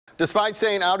Despite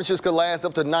saying outages could last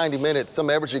up to 90 minutes, some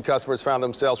Evergy customers found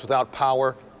themselves without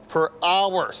power for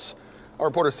hours. Our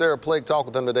reporter Sarah Blake talked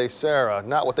with them today. Sarah,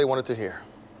 not what they wanted to hear.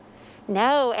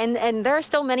 No, and there are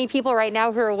still many people right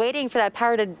now who are waiting for that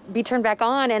power to be turned back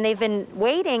on, and they've been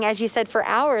waiting, as you said, for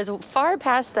hours, far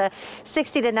past the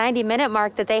 60 to 90 minute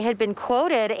mark that they had been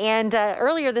quoted. And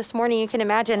earlier this morning, you can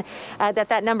imagine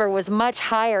that number was much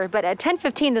higher. But at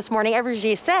 10:15 this morning,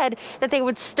 Evergy said that they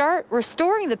would start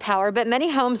restoring the power, but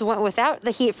many homes went without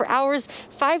the heat for hours,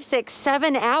 5, 6,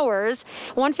 7 hours.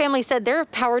 One family said their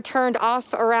power turned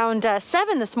off around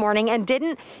 7 this morning and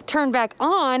didn't turn back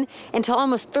on until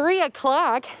almost 3 o'clock.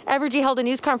 Evergy held a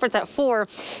news conference at 4,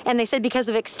 and they said because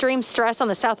of extreme stress on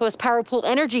the Southwest Power Pool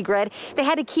energy grid, they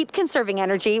had to keep conserving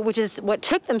energy, which is what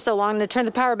took them so long to turn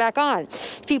the power back on.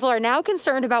 People are now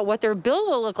concerned about what their bill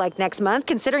will look like next month,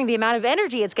 considering the amount of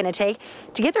energy it's going to take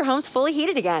to get their homes fully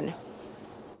heated again.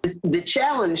 The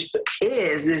challenge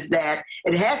is that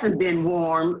it hasn't been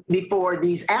warm before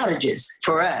these outages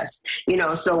for us.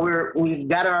 So we've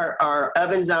got our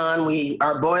ovens on, we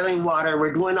are boiling water,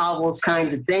 we're doing all those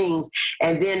kinds of things,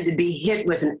 and then to be hit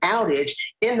with an outage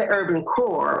in the urban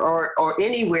core or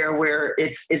anywhere where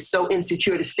it's so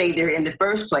insecure to stay there in the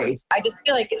first place. I just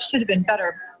feel like it should have been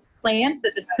better planned,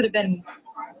 that this could have been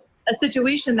a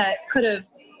situation that could have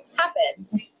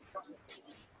happened.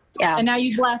 Yeah. And now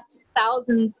you've left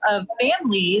thousands of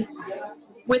families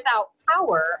without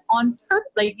power on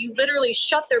purpose. Like, you literally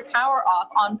shut their power off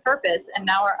on purpose and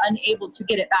now are unable to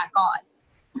get it back on.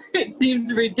 It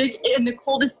seems ridiculous in the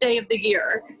coldest day of the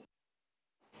year.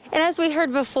 And as we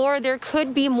heard before, there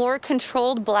could be more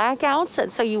controlled blackouts,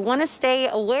 and so you want to stay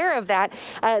aware of that.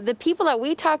 The people that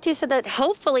we talked to said that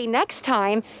hopefully next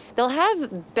time they'll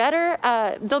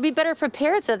be better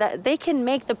prepared so that they can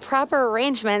make the proper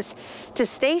arrangements to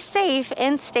stay safe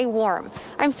and stay warm.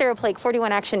 I'm Sarah Blake,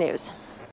 41 Action News.